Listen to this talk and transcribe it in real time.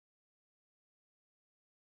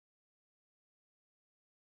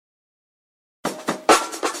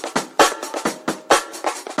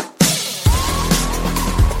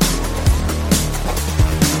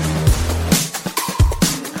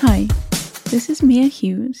This is Mia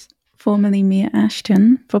Hughes, formerly Mia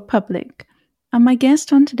Ashton, for Public, and my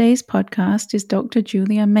guest on today's podcast is Dr.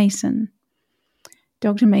 Julia Mason.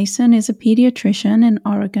 Dr. Mason is a pediatrician in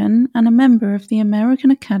Oregon and a member of the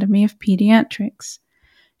American Academy of Pediatrics.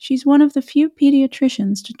 She's one of the few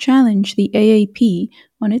pediatricians to challenge the AAP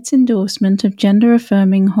on its endorsement of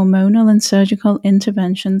gender-affirming hormonal and surgical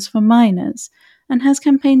interventions for minors, and has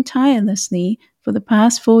campaigned tirelessly for the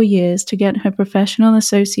past 4 years to get her professional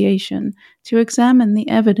association to examine the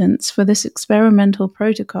evidence for this experimental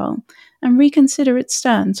protocol and reconsider its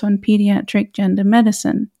stance on pediatric gender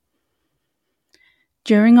medicine.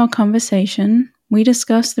 During our conversation, we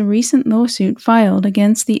discussed the recent lawsuit filed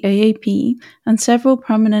against the AAP and several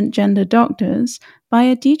prominent gender doctors by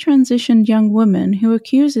a detransitioned young woman who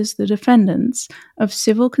accuses the defendants of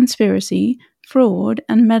civil conspiracy, fraud,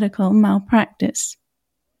 and medical malpractice.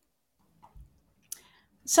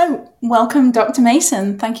 So, welcome, Dr.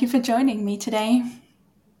 Mason. Thank you for joining me today.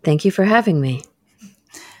 Thank you for having me.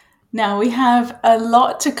 Now, we have a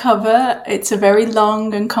lot to cover. It's a very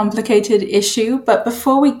long and complicated issue, but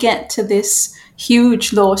before we get to this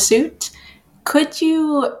huge lawsuit, could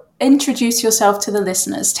you introduce yourself to the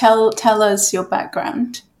listeners? Tell us your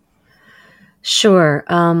background. Sure.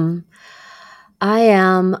 I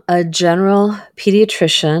am a general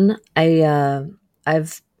pediatrician.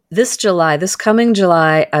 This coming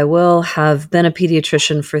July, I will have been a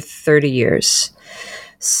pediatrician for 30 years.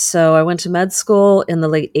 So I went to med school in the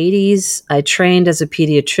late 80s. I trained as a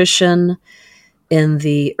pediatrician in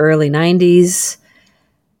the early 90s.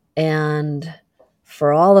 And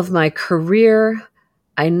for all of my career,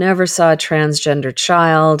 I never saw a transgender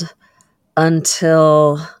child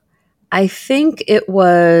until I think it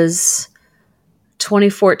was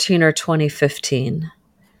 2014 or 2015.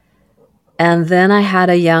 And then I had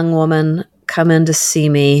a young woman come in to see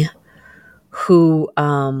me who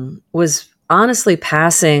was honestly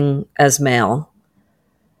passing as male.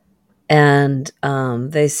 And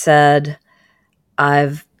they said,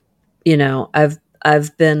 I'm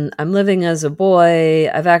living as a boy.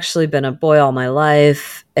 I've actually been a boy all my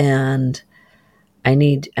life, and I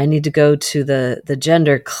need to go to the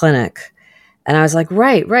gender clinic. And I was like,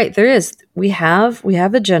 right, there is. We have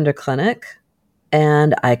a gender clinic,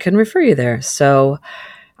 and I can refer you there. So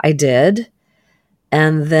I did.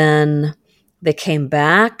 And then they came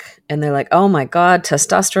back and they're like, oh my God,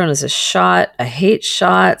 testosterone is a shot. I hate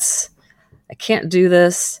shots. I can't do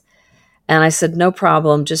this. And I said, no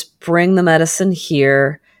problem. Just bring the medicine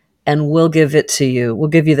here and we'll give it to you. We'll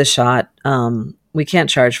give you the shot. We can't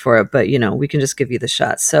charge for it, but we can just give you the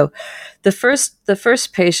shot. So the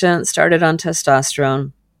first patient started on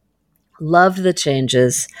testosterone, loved the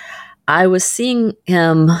changes. I was seeing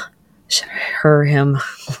him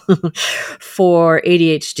for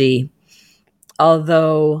ADHD,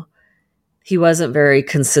 although he wasn't very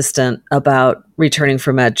consistent about returning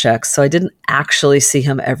for med checks. So I didn't actually see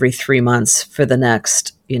him every 3 months for the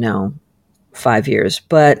next, 5 years.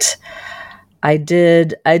 But I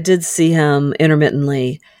did see him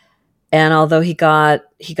intermittently. And although he got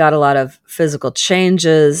a lot of physical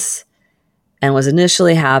changes and was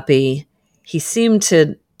initially happy, he seemed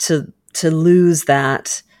to lose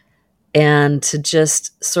that and to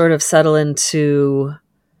just sort of settle into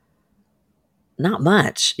not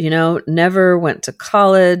much, never went to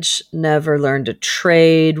college, never learned a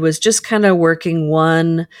trade, was just kind of working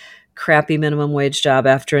one crappy minimum wage job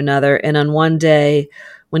after another. And on one day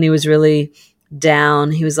when he was really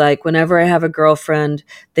down, he was like, whenever I have a girlfriend,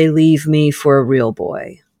 they leave me for a real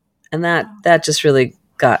boy. And that just really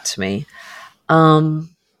got to me. And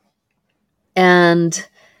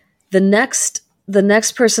the next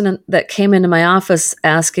person that came into my office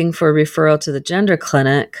asking for a referral to the gender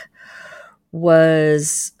clinic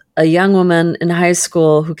was a young woman in high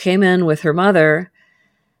school who came in with her mother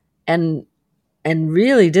and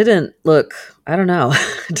really didn't look, I don't know,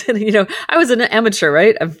 I was an amateur,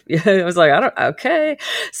 right? I was like, okay.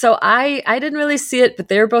 So I didn't really see it, but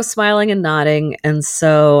they were both smiling and nodding. And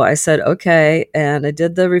so I said, okay. And I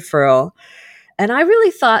did the referral. And I really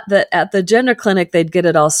thought that at the gender clinic, they'd get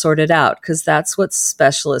it all sorted out because that's what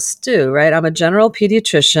specialists do, right? I'm a general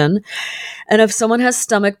pediatrician. And if someone has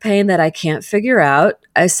stomach pain that I can't figure out,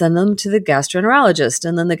 I send them to the gastroenterologist.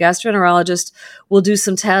 And then the gastroenterologist will do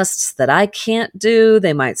some tests that I can't do.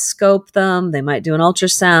 They might scope them. They might do an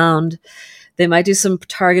ultrasound. They might do some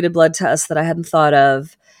targeted blood tests that I hadn't thought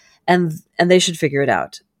of. And they should figure it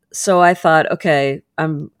out. So I thought, okay,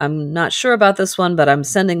 I'm not sure about this one, but I'm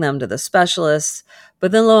sending them to the specialists.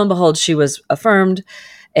 But then lo and behold, she was affirmed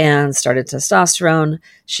and started testosterone.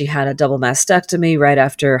 She had a double mastectomy right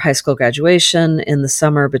after high school graduation in the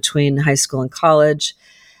summer between high school and college.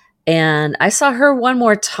 And I saw her one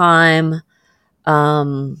more time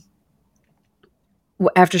after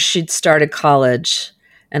she'd started college.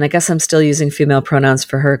 And I guess I'm still using female pronouns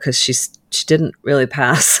for her because she didn't really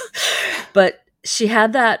pass. But she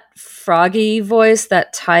had that froggy voice,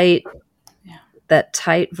 that tight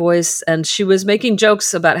voice. And she was making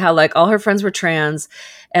jokes about how like all her friends were trans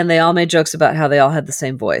and they all made jokes about how they all had the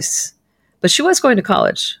same voice. But she was going to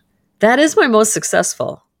college. That is my most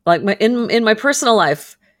successful. Like in my personal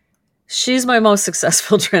life, she's my most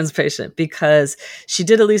successful trans patient because she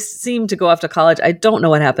did at least seem to go off to college. I don't know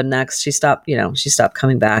what happened next. She stopped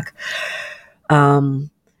coming back.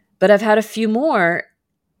 But I've had a few more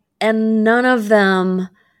and none of them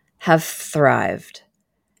have thrived.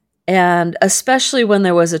 And especially when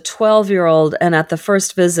there was a 12-year-old and at the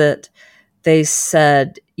first visit, they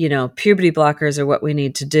said, puberty blockers are what we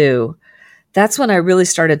need to do. That's when I really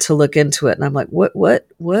started to look into it. And I'm like, what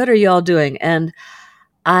are y'all doing? And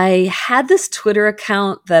I had this Twitter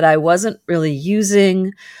account that I wasn't really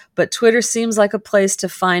using, but Twitter seems like a place to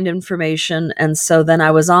find information. And so then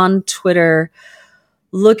I was on Twitter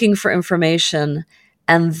looking for information.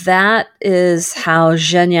 And that is how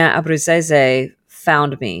Zhenya Abruzese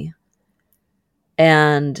found me.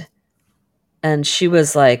 And she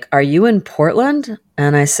was like, "Are you in Portland?"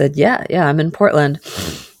 And I said, yeah, I'm in Portland.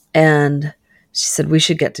 And she said, "We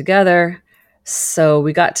should get together." So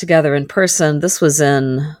we got together in person. This is,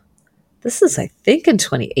 I think, in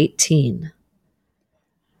 2018.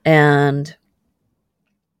 And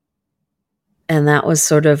that was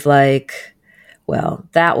sort of like, well,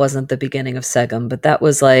 that wasn't the beginning of SEGM, but that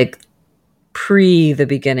was like the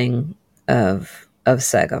beginning of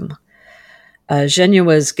SEGM. Zhenya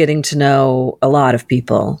was getting to know a lot of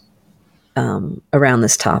people around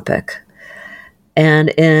this topic. And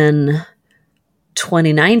in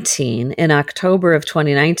 2019, in October of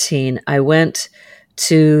 2019, I went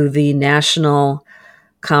to the National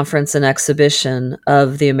Conference and Exhibition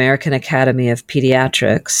of the American Academy of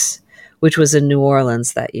Pediatrics, which was in New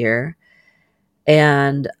Orleans that year.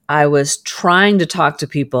 And I was trying to talk to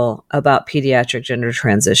people about pediatric gender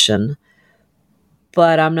transition,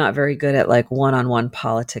 but I'm not very good at like one-on-one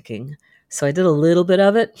politicking. So I did a little bit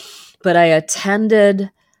of it, but I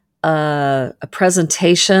attended a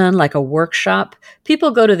presentation, like a workshop.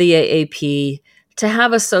 People go to the AAP to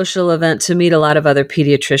have a social event, to meet a lot of other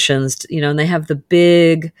pediatricians, and they have the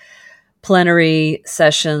big plenary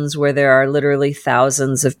sessions where there are literally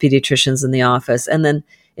thousands of pediatricians in the office and then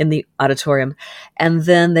in the auditorium. And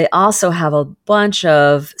then they also have a bunch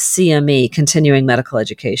of CME, continuing medical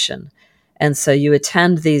education. And so you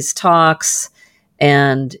attend these talks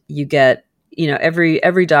and you get,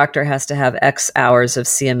 every doctor has to have X hours of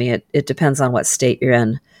CME. It depends on what state you're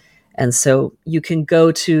in. And so you can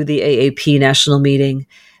go to the AAP national meeting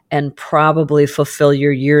and probably fulfill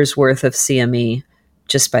your year's worth of CME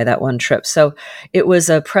just by that one trip. So it was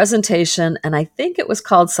a presentation, and I think it was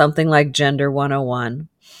called something like Gender 101.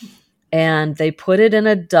 And they put it in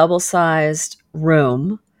a double-sized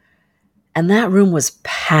room, and that room was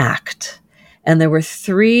packed. And there were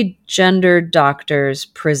 3 gender doctors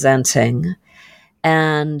presenting,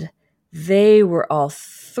 and they were all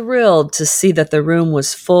thrilled to see that the room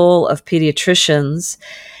was full of pediatricians.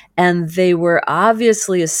 And they were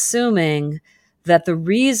obviously assuming that the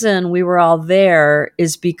reason we were all there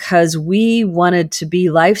is because we wanted to be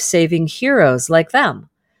life-saving heroes like them.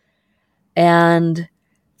 And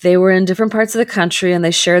they were in different parts of the country, and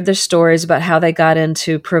they shared their stories about how they got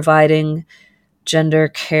into providing gender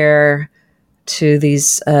care to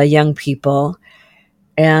these young people.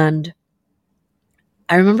 And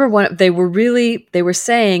I remember they were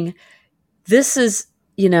saying, this is,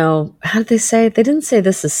 how did they say it? They didn't say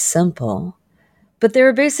this is simple, but they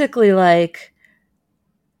were basically like,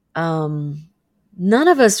 none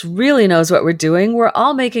of us really knows what we're doing. We're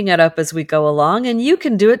all making it up as we go along, and you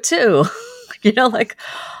can do it too. Like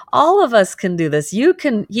all of us can do this. You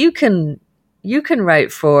can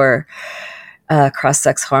write for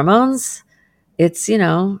cross-sex hormones. It's,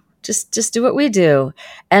 just do what we do.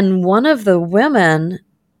 And one of the women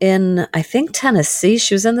in, I think, Tennessee,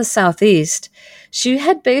 she was in the Southeast, she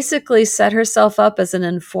had basically set herself up as an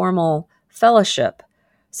informal fellowship.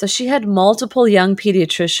 So she had multiple young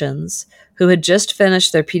pediatricians who had just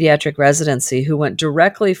finished their pediatric residency, who went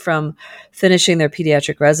directly from finishing their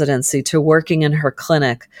pediatric residency to working in her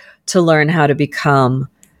clinic to learn how to become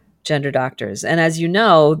gender doctors. And as you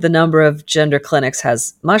know, the number of gender clinics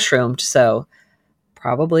has mushroomed. So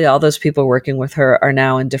probably all those people working with her are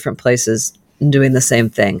now in different places and doing the same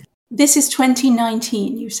thing. This is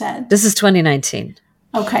 2019, you said? This is 2019.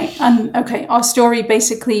 Okay. Okay. Our story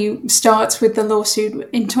basically starts with the lawsuit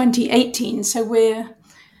in 2018. So we're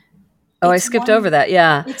Oh, I skipped over that.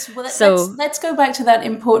 Yeah. So Let's go back to that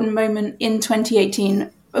important moment in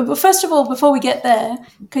 2018. But first of all, before we get there,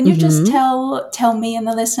 can you just tell me and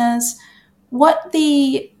the listeners what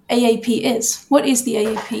the AAP is? What is the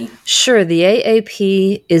AAP? Sure. The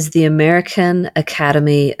AAP is the American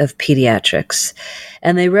Academy of Pediatrics,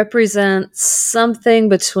 and they represent something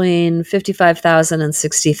between 55,000 and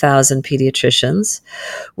 60,000 pediatricians,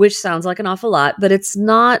 which sounds like an awful lot, but it's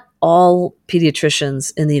not all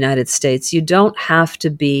pediatricians in the United States. You don't have to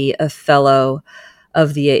be a fellow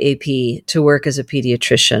of the AAP to work as a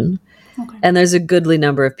pediatrician. Okay. And there's a goodly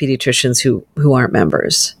number of pediatricians who aren't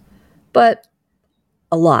members, but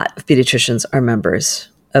a lot of pediatricians are members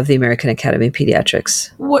of the American Academy of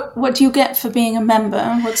Pediatrics. What do you get for being a member?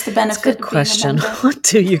 What's the benefit? That's a good question. What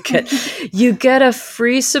do you get? You get a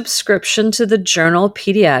free subscription to the journal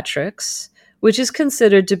Pediatrics, which is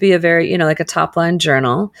considered to be a very, like a top-line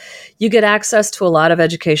journal. You get access to a lot of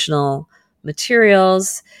educational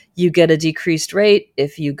materials. You get a decreased rate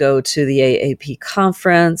if you go to the AAP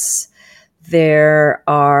conference. There's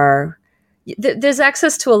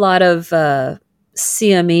access to a lot of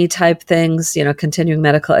CME type things, continuing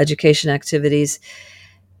medical education activities,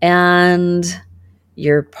 and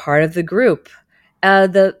you're part of the group.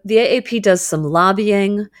 The AAP does some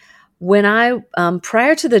lobbying. When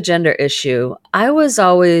prior to the gender issue, I was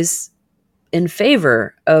always in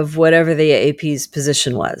favor of whatever the AAP's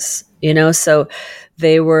position was, so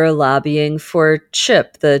they were lobbying for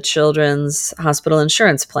CHIP, the Children's Hospital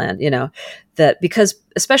Insurance Plan, that because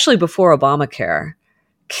especially before Obamacare,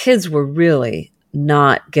 kids were really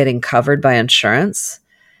not getting covered by insurance,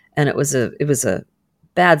 and it was a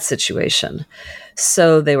bad situation.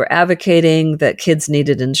 So they were advocating that kids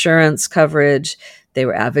needed insurance coverage. They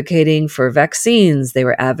were advocating for vaccines. They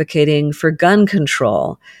were advocating for gun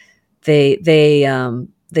control. They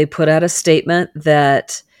put out a statement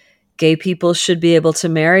that gay people should be able to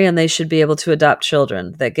marry and they should be able to adopt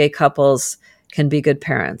children, that gay couples can be good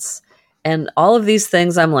parents. And all of these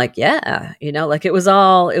things, I'm like, yeah, it was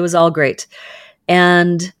all great.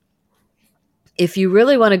 And if you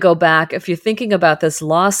really want to go back, if you're thinking about this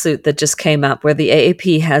lawsuit that just came up where the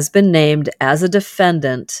AAP has been named as a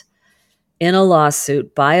defendant in a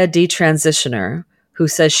lawsuit by a detransitioner who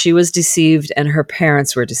says she was deceived and her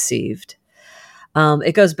parents were deceived.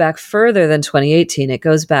 It goes back further than 2018. It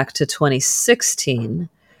goes back to 2016,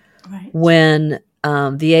 right, when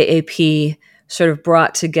the AAP sort of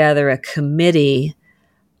brought together a committee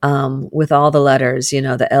with all the letters,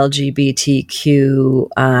 the LGBTQI,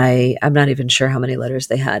 I'm not even sure how many letters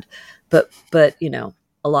they had, but a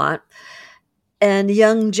lot. And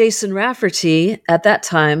young Jason Rafferty, at that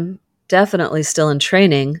time, definitely still in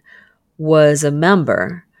training, was a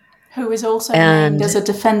member. Who is also named as a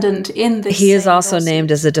defendant in this He is also named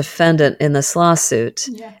as a defendant in this lawsuit.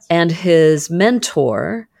 Yes. And his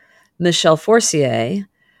mentor, Michelle Forcier,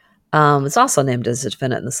 is also named as a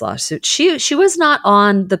defendant in this lawsuit. She was not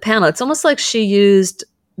on the panel. It's almost like she used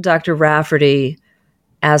Dr. Rafferty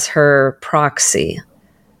as her proxy.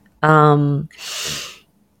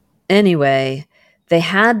 Anyway, they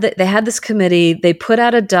had this committee. They put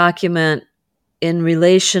out a document in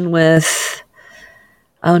relation with,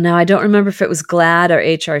 now I don't remember if it was GLAAD or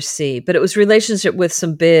HRC, but it was relationship with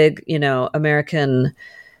some big, American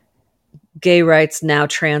gay rights, now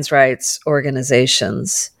trans rights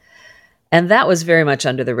organizations. And that was very much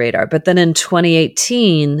under the radar. But then in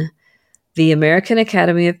 2018, the American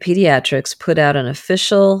Academy of Pediatrics put out an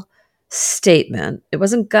official statement. It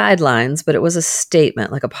wasn't guidelines, but it was a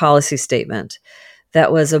statement, like a policy statement,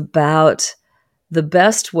 that was about the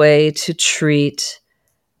best way to treat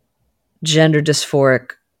gender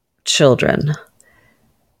dysphoric children.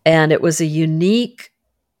 And it was a unique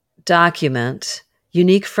document,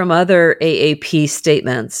 unique from other AAP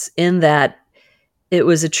statements, in that it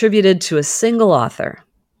was attributed to a single author,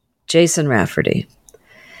 Jason Rafferty.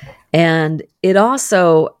 And it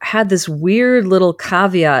also had this weird little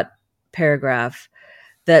caveat paragraph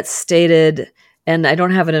that stated, and I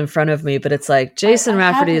don't have it in front of me, but it's like, Jason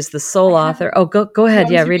Rafferty is the sole author. Oh, go ahead.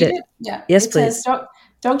 Yeah, read it. Yeah. Yes, please. Says,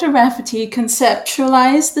 Dr. Rafferty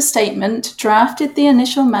conceptualized the statement, drafted the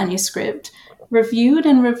initial manuscript, reviewed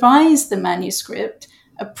and revised the manuscript,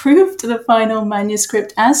 approved the final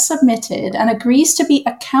manuscript as submitted, and agrees to be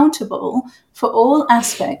accountable for all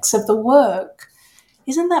aspects of the work.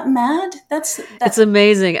 Isn't that mad? It's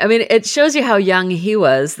amazing. I mean, it shows you how young he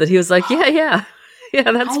was, that he was like, yeah,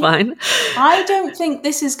 that's fine. I don't think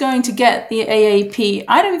this is going to get the AAP.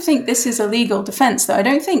 I don't think this is a legal defense, though. I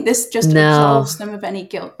don't think this just absolves them of any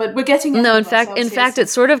guilt. But we're getting in fact, it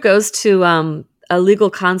sort of goes to a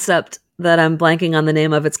legal concept that I'm blanking on the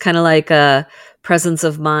name of. It's kind of like a presence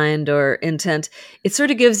of mind or intent. It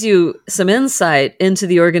sort of gives you some insight into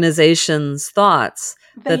the organization's thoughts,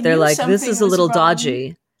 that they're like, this is a little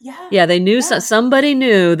dodgy. Yeah, they knew somebody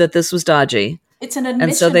knew that this was dodgy. It's an admission,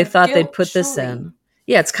 and so they thought they'd put surely. this in.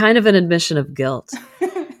 Yeah, it's kind of an admission of guilt.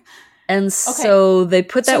 And so they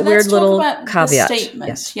put that weird little caveat. The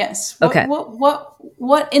statement, yes. Okay.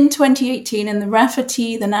 What in 2018 in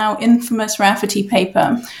the now infamous Rafferty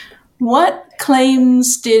paper, what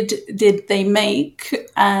claims did they make,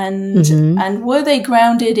 and were they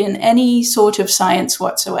grounded in any sort of science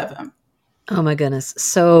whatsoever? Oh my goodness.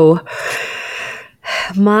 So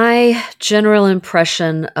my general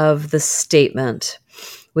impression of the statement,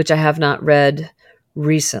 which I have not read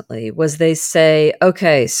recently, was they say,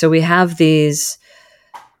 okay, so we have these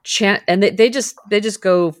and they just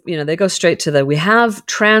go, they go straight to we have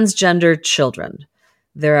transgender children.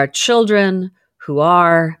 There are children who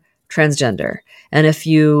are transgender. And if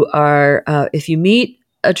you meet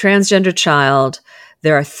a transgender child,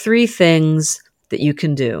 there are 3 things that you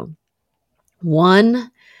can do.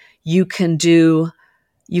 1, you can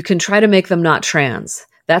try to make them not trans.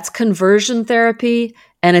 That's conversion therapy,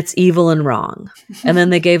 and it's evil and wrong. And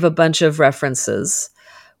then they gave a bunch of references,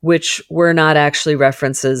 which were not actually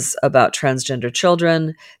references about transgender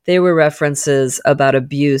children. They were references about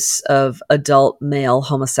abuse of adult male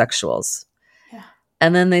homosexuals. Yeah.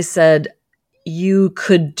 And then they said, you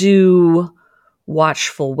could do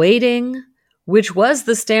watchful waiting, which was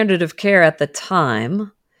the standard of care at the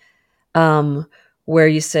time, where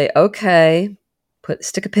you say, okay,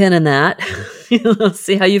 stick a pin in that,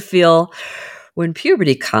 see how you feel when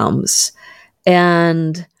puberty comes.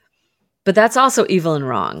 But that's also evil and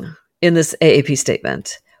wrong in this AAP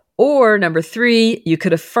statement. Or number 3, you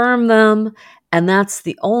could affirm them, and that's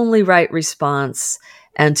the only right response.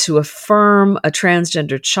 And to affirm a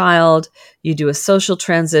transgender child, you do a social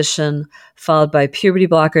transition followed by puberty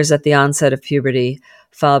blockers at the onset of puberty,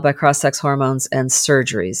 followed by cross-sex hormones and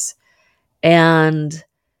surgeries. And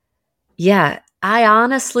yeah, I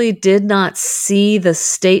honestly did not see the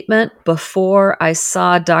statement before I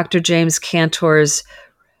saw Dr. James Cantor's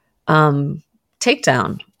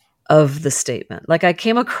takedown of the statement. Like, I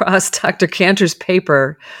came across Dr. Cantor's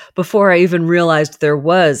paper before I even realized there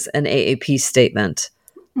was an AAP statement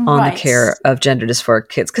on the care of gender dysphoric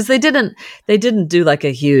kids, because they didn't do like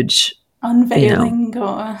a huge unveiling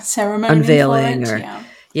or ceremony unveiling for it.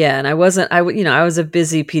 And I was a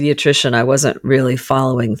busy pediatrician. I wasn't really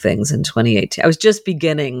following things in 2018. I was just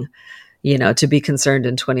beginning, to be concerned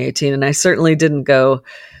in 2018. And I certainly didn't go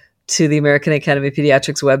to the American Academy of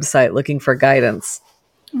Pediatrics website looking for guidance.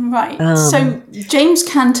 Right. So James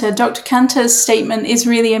Cantor, Dr. Cantor's statement is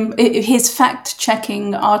really, his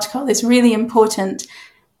fact-checking article is really important.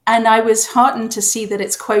 And I was heartened to see that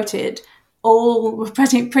it's quoted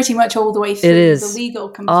pretty much all the way through the legal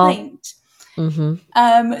complaint. So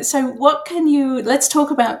let's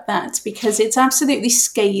talk about that, because it's absolutely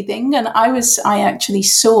scathing. And I actually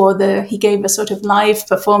saw he gave a sort of live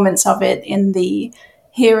performance of it in the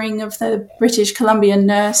hearing of the British Columbia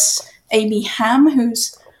nurse, Amy Ham,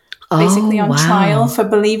 who's basically on trial for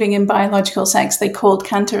believing in biological sex. They called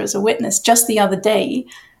Cantor as a witness just the other day.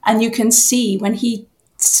 And you can see when he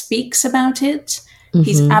speaks about it,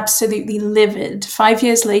 he's absolutely livid. 5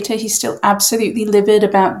 years later, he's still absolutely livid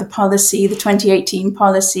about the policy, the 2018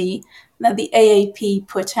 policy that the AAP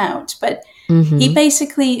put out. But he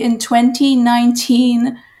basically, in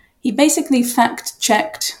 2019, he basically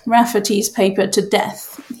fact-checked Rafferty's paper to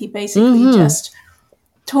death. He basically just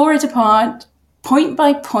tore it apart, point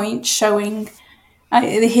by point, showing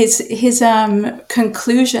his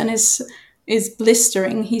conclusion is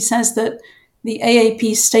blistering. He says that the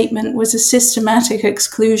AAP statement was a systematic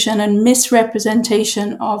exclusion and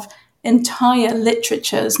misrepresentation of entire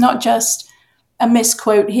literatures, not just a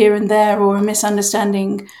misquote here and there or a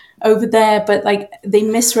misunderstanding over there, but like they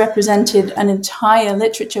misrepresented an entire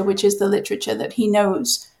literature, which is the literature that he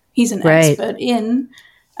knows he's an expert in.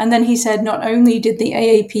 And then he said not only did the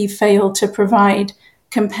AAP fail to provide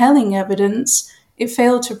compelling evidence, it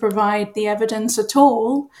failed to provide the evidence at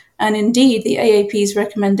all. And indeed, the AAP's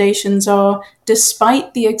recommendations are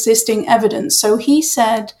despite the existing evidence. So he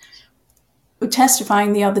said,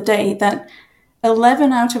 testifying the other day, that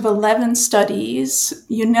 11 out of 11 studies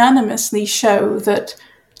unanimously show that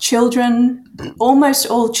children, almost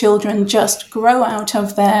all children, just grow out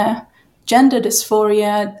of their gender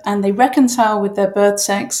dysphoria and they reconcile with their birth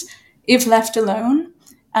sex if left alone.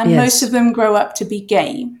 And most of them grow up to be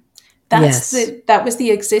gay. That was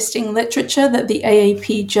the existing literature that the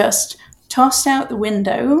AAP just tossed out the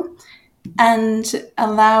window and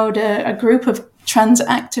allowed a group of trans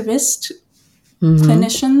activist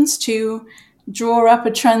clinicians to draw up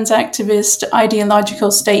a trans activist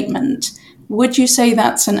ideological statement. Would you say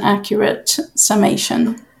that's an accurate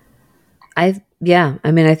summation? I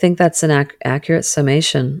think that's an accurate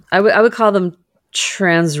summation. I would call them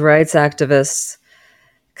trans rights activists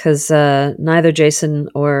because neither Jason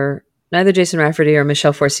Rafferty or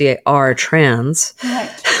Michelle Forcier are trans. Right.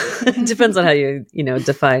 It depends on how you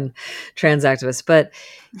define trans activists, but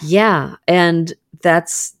yeah, and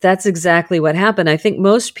that's exactly what happened. I think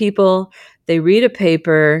most people, they read a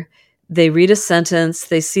paper, they read a sentence,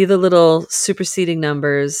 they see the little superseding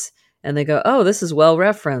numbers, and they go, "Oh, this is well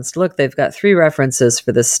referenced. Look, they've got 3 references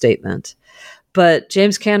for this statement." But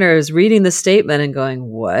James Cantor is reading the statement and going,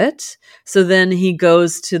 "What?" So then he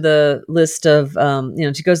goes to the list of,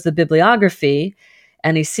 he goes to the bibliography,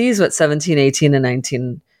 and he sees what 17, 18, and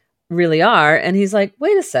 19 really are. And he's like,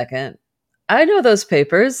 "Wait a second. I know those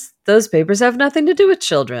papers. Those papers have nothing to do with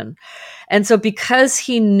children." And so because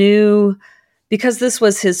this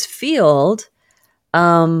was his field,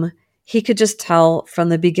 he could just tell from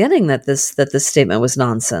the beginning that this statement was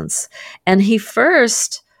nonsense. And he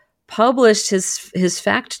first published his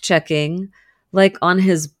fact checking like on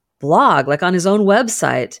his blog, like on his own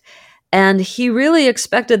website. And he really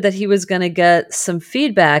expected that he was going to get some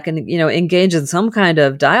feedback and engage in some kind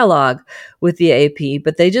of dialogue with the AP,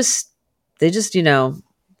 but they just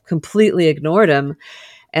completely ignored him.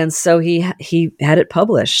 And so he had it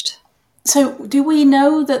published. So do we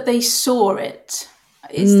know that they saw it?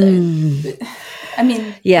 I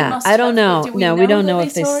don't know. No, we don't know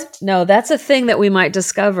if they saw it. No, that's a thing that we might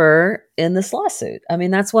discover in this lawsuit. I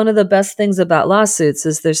mean, that's one of the best things about lawsuits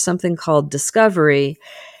is there's something called discovery,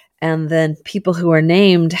 and then people who are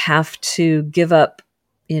named have to give up,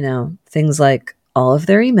 things like all of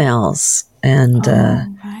their emails and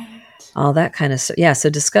all that kind of stuff. Yeah, so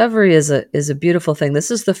discovery is a beautiful thing.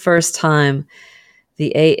 This is the first time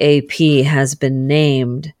the AAP has been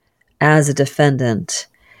named as a defendant.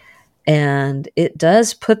 And it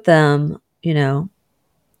does put them, in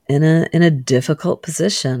a difficult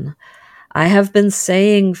position. I have been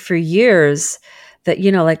saying for years that,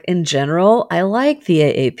 like in general, I like the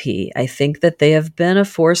AAP. I think that they have been a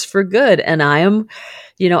force for good. And I'm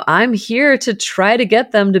here to try to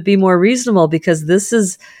get them to be more reasonable because this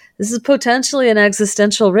is potentially an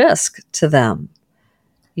existential risk to them.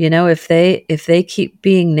 If they keep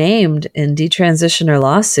being named in detransitioner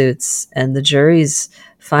lawsuits and the juries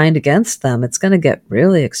find against them, it's going to get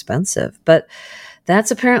really expensive. But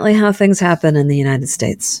that's apparently how things happen in the United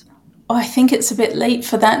States. Oh, I think it's a bit late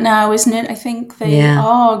for that now, isn't it? I think they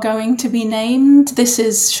are going to be named. This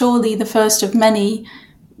is surely the first of many.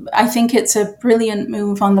 I think it's a brilliant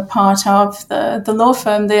move on the part of the law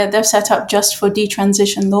firm. They're set up just for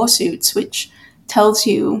detransition lawsuits, which tells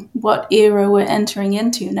you what era we're entering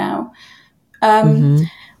into now.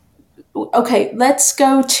 Okay, let's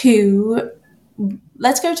go to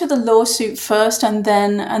the lawsuit first, and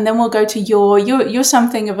then we'll go to you're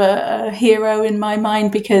something of a hero in my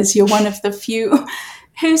mind because you're one of the few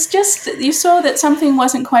who's you saw that something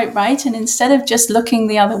wasn't quite right, and instead of just looking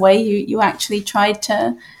the other way, you actually tried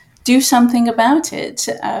to do something about it.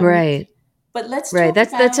 Right. But let's talk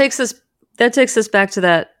about that takes us back to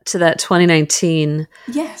that 2019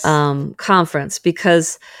 conference,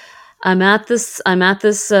 because I'm at this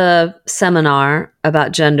seminar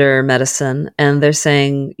about gender medicine, and they're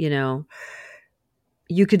saying, you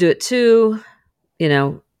could do it too.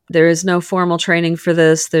 There is no formal training for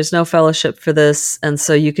this. There's no fellowship for this. And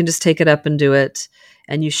so you can just take it up and do it.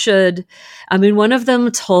 And you should. I mean, one of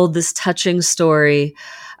them told this touching story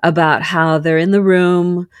about how they're in the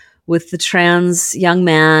room with the trans young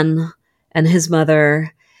man and his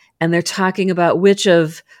mother, and they're talking about which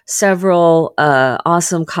of several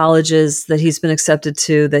awesome colleges that he's been accepted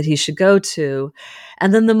to that he should go to.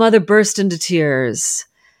 And then the mother burst into tears.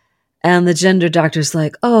 And the gender doctor's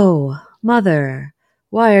like, "Oh, mother,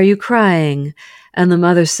 why are you crying?" And the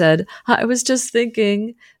mother said, "I was just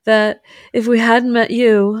thinking that if we hadn't met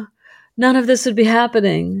you, none of this would be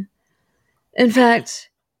happening. In fact,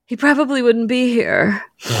 he probably wouldn't be here."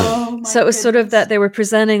 So it was sort of that they were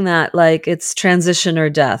presenting that like it's transition or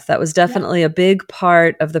death. That was definitely a big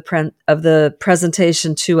part of the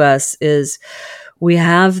presentation to us is we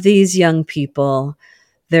have these young people,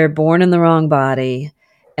 they're born in the wrong body,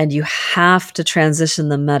 and you have to transition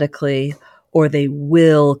them medically or they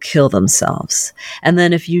will kill themselves. And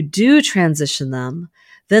then if you do transition them,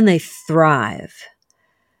 then they thrive.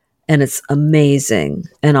 And it's amazing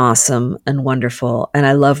and awesome and wonderful. And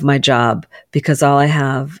I love my job because all I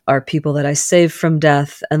have are people that I saved from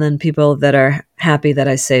death and then people that are happy that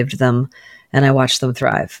I saved them and I watch them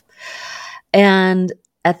thrive. And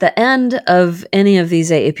at the end of any of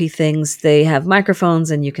these AAP things, they have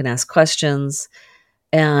microphones and you can ask questions.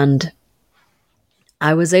 And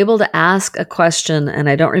I was able to ask a question, and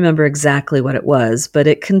I don't remember exactly what it was, but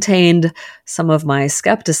it contained some of my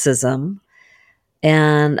skepticism.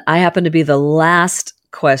 And I happened to be the last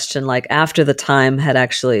question, like after the time had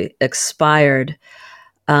actually expired.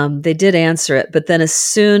 They did answer it, but then as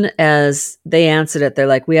soon as they answered it, they're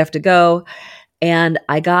like, we have to go. And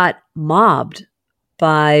I got mobbed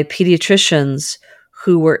by pediatricians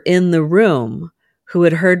who were in the room who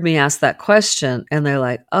had heard me ask that question. And they're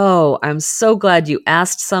like, oh, I'm so glad you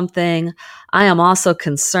asked something. I am also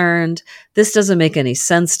concerned. This doesn't make any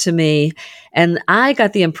sense to me. And I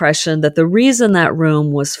got the impression that the reason that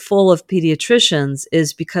room was full of pediatricians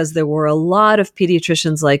is because there were a lot of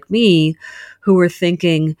pediatricians like me who were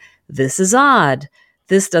thinking, this is odd.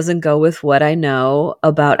 This doesn't go with what I know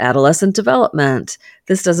about adolescent development.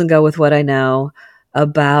 This doesn't go with what I know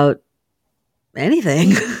about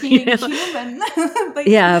anything. Being human. Like,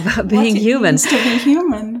 yeah, about being human. Means to be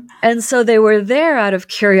human. And so they were there out of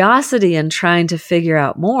curiosity and trying to figure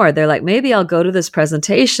out more. They're like, maybe I'll go to this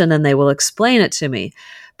presentation and they will explain it to me.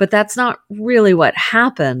 But that's not really what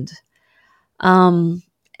happened.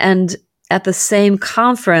 And at the same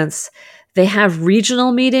conference, they have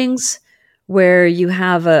regional meetings where you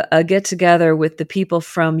have a get-together with the people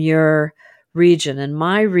from your region. And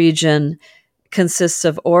my region consists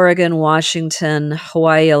of Oregon, Washington,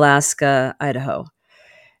 Hawaii, Alaska, Idaho.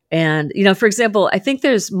 And, for example, I think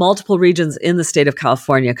there's multiple regions in the state of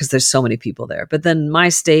California because there's so many people there. But then my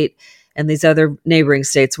state and these other neighboring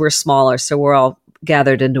states, we're smaller. So we're all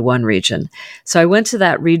gathered into one region. So I went to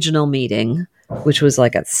that regional meeting, which was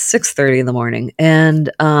like at 6:30 in the morning. And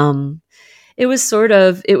it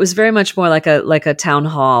was very much more like a town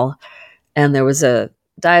hall. And there was a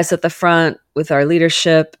dais at the front with our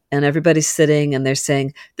leadership, and everybody's sitting and they're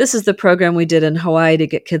saying, this is the program we did in Hawaii to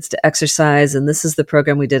get kids to exercise. And this is the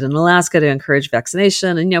program we did in Alaska to encourage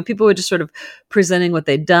vaccination. And, people were just sort of presenting what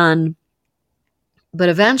they'd done. But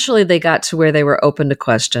eventually they got to where they were open to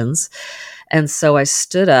questions. And so I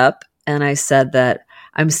stood up and I said that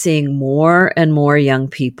I'm seeing more and more young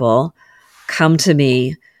people come to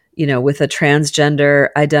me, with a transgender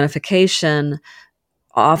identification.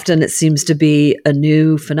 Often it seems to be a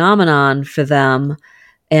new phenomenon for them.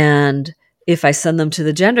 And if I send them to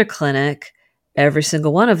the gender clinic, every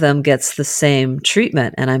single one of them gets the same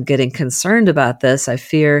treatment. And I'm getting concerned about this. I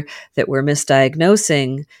fear that we're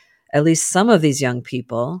misdiagnosing at least some of these young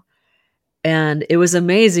people. And it was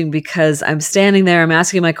amazing because I'm standing there, I'm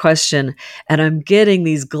asking my question, and I'm getting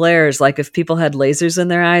these glares. Like if people had lasers in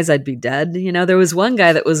their eyes, I'd be dead. There was one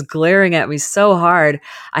guy that was glaring at me so hard,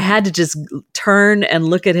 I had to just turn and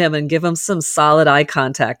look at him and give him some solid eye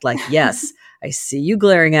contact. Like, yes, I see you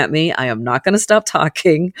glaring at me. I am not going to stop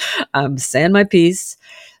talking. I'm saying my piece.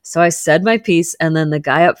 So I said my piece. And then the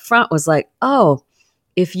guy up front was like, oh,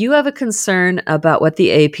 if you have a concern about what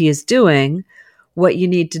the AP is doing, what you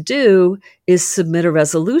need to do is submit a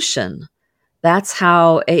resolution. That's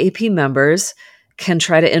how AAP members can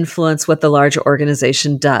try to influence what the larger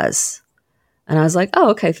organization does. And I was like, oh,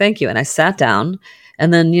 okay, thank you. And I sat down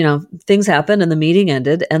and then, things happened and the meeting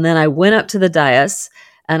ended. And then I went up to the dais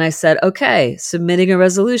and I said, okay, submitting a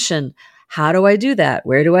resolution. How do I do that?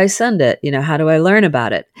 Where do I send it? How do I learn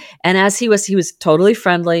about it? And as he was totally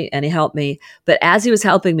friendly and he helped me. But as he was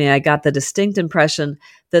helping me, I got the distinct impression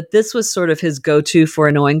that this was sort of his go-to for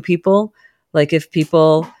annoying people. Like if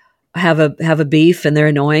people have a beef and they're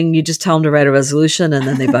annoying, you just tell them to write a resolution and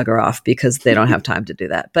then they bugger off because they don't have time to do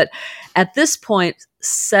that. But at this point,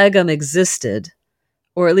 SEGM existed,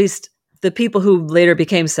 or at least the people who later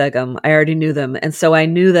became SEGM, I already knew them. And so I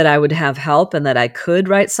knew that I would have help and that I could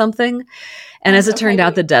write something. And as it turned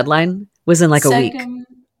out, the deadline was in like a week.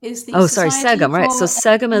 Is the SEGM, right. So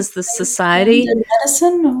SEGM is the Society.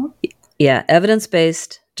 Medicine? Or? Yeah,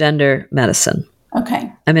 evidence-based gender medicine.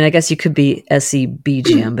 Okay. I mean, I guess you could be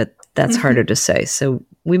SEBGM, but that's harder to say. So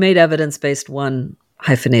we made evidence-based one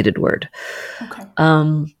hyphenated word. Okay.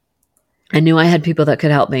 I knew I had people that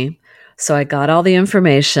could help me. So I got all the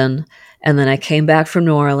information and then I came back from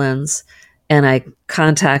New Orleans and I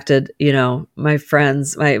contacted, my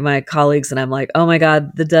friends, my colleagues, and I'm like, oh my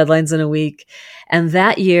God, the deadline's in a week. And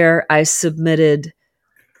that year I submitted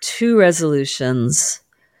 2 resolutions.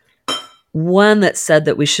 One that said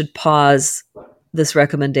that we should pause this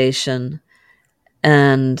recommendation.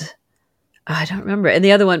 And I don't remember. And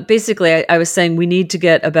the other one, basically, I was saying we need to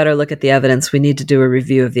get a better look at the evidence. We need to do a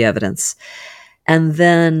review of the evidence. And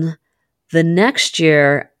then the next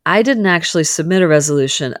year, I didn't actually submit a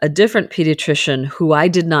resolution. A different pediatrician who I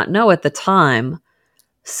did not know at the time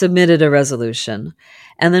submitted a resolution.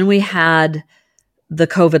 And then we had the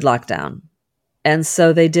COVID lockdown. And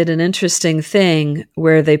so they did an interesting thing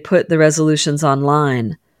where they put the resolutions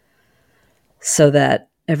online so that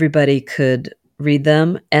everybody could read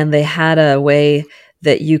them. And they had a way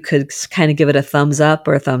that you could kind of give it a thumbs up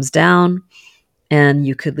or a thumbs down, and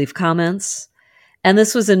you could leave comments. And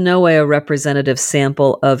this was in no way a representative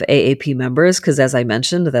sample of AAP members, because as I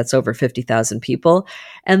mentioned, that's over 50,000 people.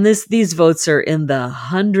 And these votes are in the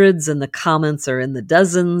hundreds and the comments are in the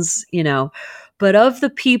dozens, But of the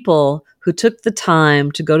people who took the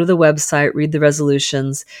time to go to the website, read the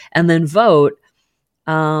resolutions, and then vote,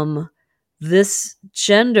 this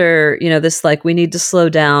gender, this like we need to slow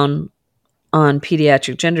down on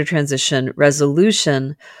pediatric gender transition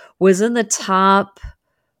resolution was in the top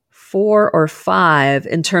 4 or 5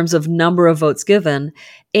 in terms of number of votes given.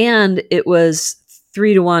 And it was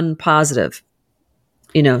 3-1 positive,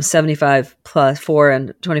 75 plus 4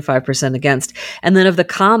 and 25% against. And then of the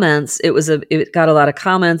comments, it got a lot of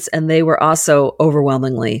comments, and they were also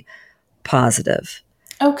overwhelmingly positive.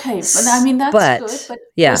 Okay, but I mean, that's good, but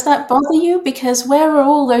does that bother you? Because where are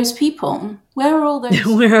all those people? Where are all those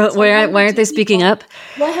why aren't they speaking up?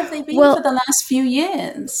 Where have they been for the last few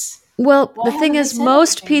years? Well, the thing is,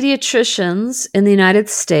 most pediatricians in the United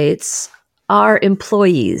States are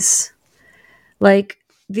employees. Like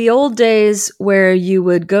the old days where you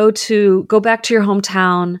would go back to your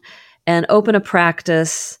hometown and open a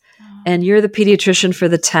practice, and you're the pediatrician for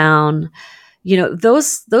the town.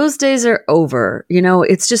 Those days are over.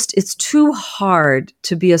 It's too hard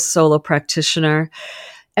to be a solo practitioner.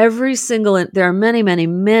 There are many, many,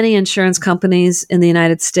 many insurance companies in the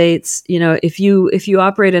United States. If you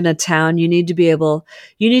operate in a town, you need to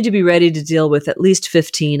be ready to deal with at least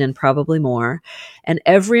 15 and probably more. And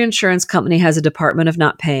every insurance company has a department of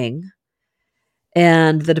not paying.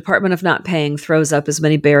 And the department of not paying throws up as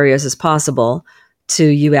many barriers as possible to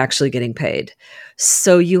you actually getting paid.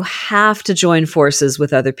 So you have to join forces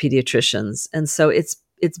with other pediatricians. And so it's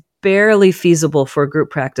barely feasible for a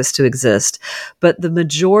group practice to exist. But the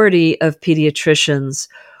majority of pediatricians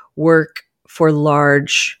work for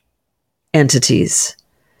large entities.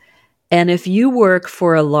 And if you work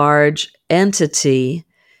for a large entity,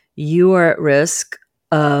 you are at risk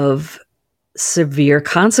of severe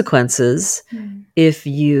consequences if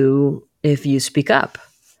you speak up.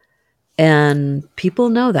 And people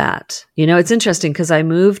know that. It's interesting because I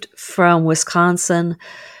moved from Wisconsin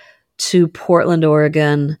to Portland,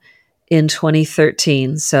 Oregon in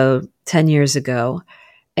 2013, so 10 years ago.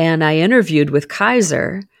 And I interviewed with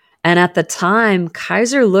Kaiser. And at the time,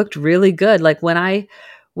 Kaiser looked really good. Like when I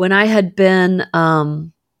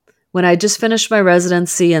just finished my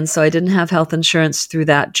residency, and so I didn't have health insurance through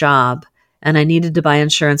that job, and I needed to buy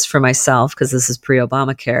insurance for myself because this is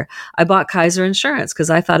pre-Obamacare, I bought Kaiser insurance because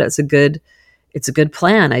I thought it's a good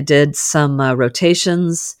plan. I did some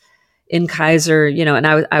rotations in Kaiser, and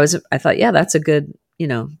I thought, yeah, that's a good,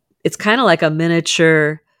 it's kind of like a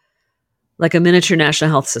miniature national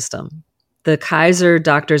health system. The Kaiser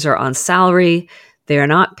doctors are on salary. They are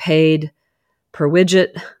not paid per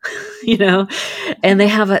widget, and they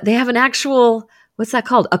have an actual, what's that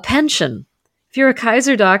called? A pension. If you're a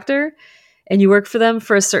Kaiser doctor and you work for them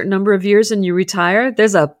for a certain number of years and you retire,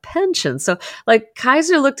 there's a pension. So like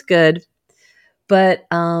Kaiser looked good, but,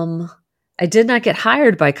 I did not get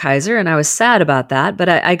hired by Kaiser, and I was sad about that. But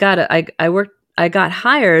I got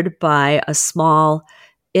hired by a small,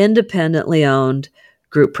 independently owned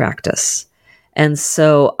group practice, and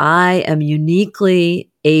so I am uniquely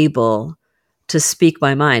able to speak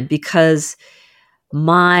my mind because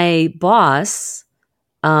my boss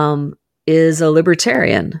is a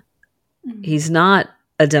libertarian. He's not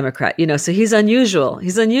a Democrat, so he's unusual.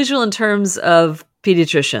 He's unusual in terms of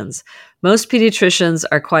pediatricians. Most pediatricians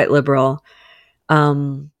are quite liberal.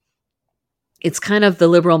 It's kind of the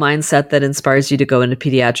liberal mindset that inspires you to go into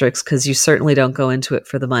pediatrics because you certainly don't go into it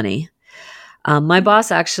for the money. My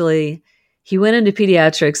boss actually, he went into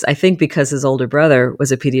pediatrics, I think because his older brother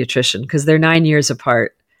was a pediatrician because they're 9 years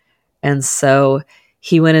apart. And so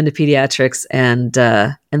he went into pediatrics and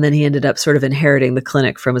then he ended up sort of inheriting the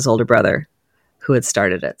clinic from his older brother who had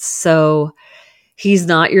started it. So he's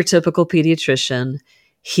not your typical pediatrician.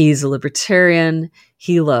 He's a libertarian.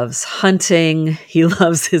 He loves hunting. He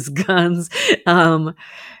loves his guns. And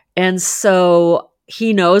so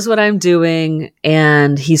he knows what I'm doing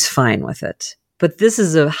and he's fine with it. But this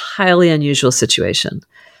is a highly unusual situation.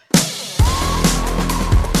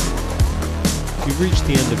 You've reached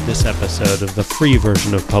the end of this episode of the free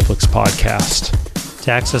version of Public's podcast.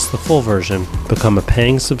 To access the full version, become a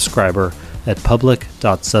paying subscriber at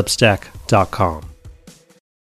public.substack.com.